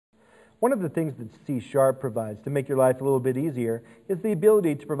One of the things that C# provides to make your life a little bit easier is the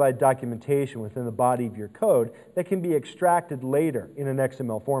ability to provide documentation within the body of your code that can be extracted later in an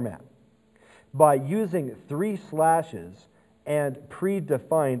XML format. By using 3 slashes and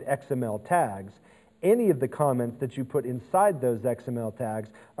predefined XML tags, any of the comments that you put inside those XML tags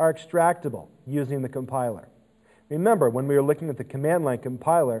are extractable using the compiler. Remember, when we were looking at the command line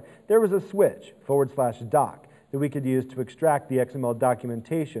compiler, there was a switch, /doc, that we could use to extract the XML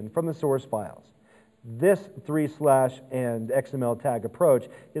documentation from the source files. This 3/ and XML tag approach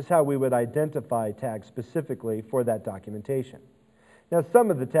is how we would identify tags specifically for that documentation. Now, some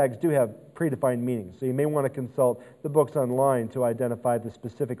of the tags do have predefined meanings, so you may want to consult the books online to identify the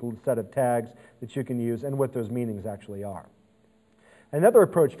specific set of tags that you can use and what those meanings actually are. Another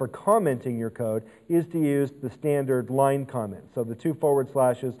approach for commenting your code is to use the standard line comment. So the 2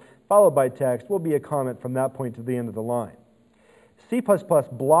 // followed by text will be a comment from that point to the end of the line. C++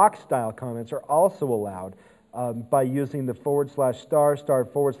 block style comments are also allowed by using the /**/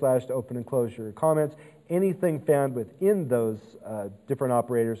 to open and close your comments. Anything found within those different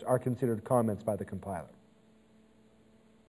operators are considered comments by the compiler.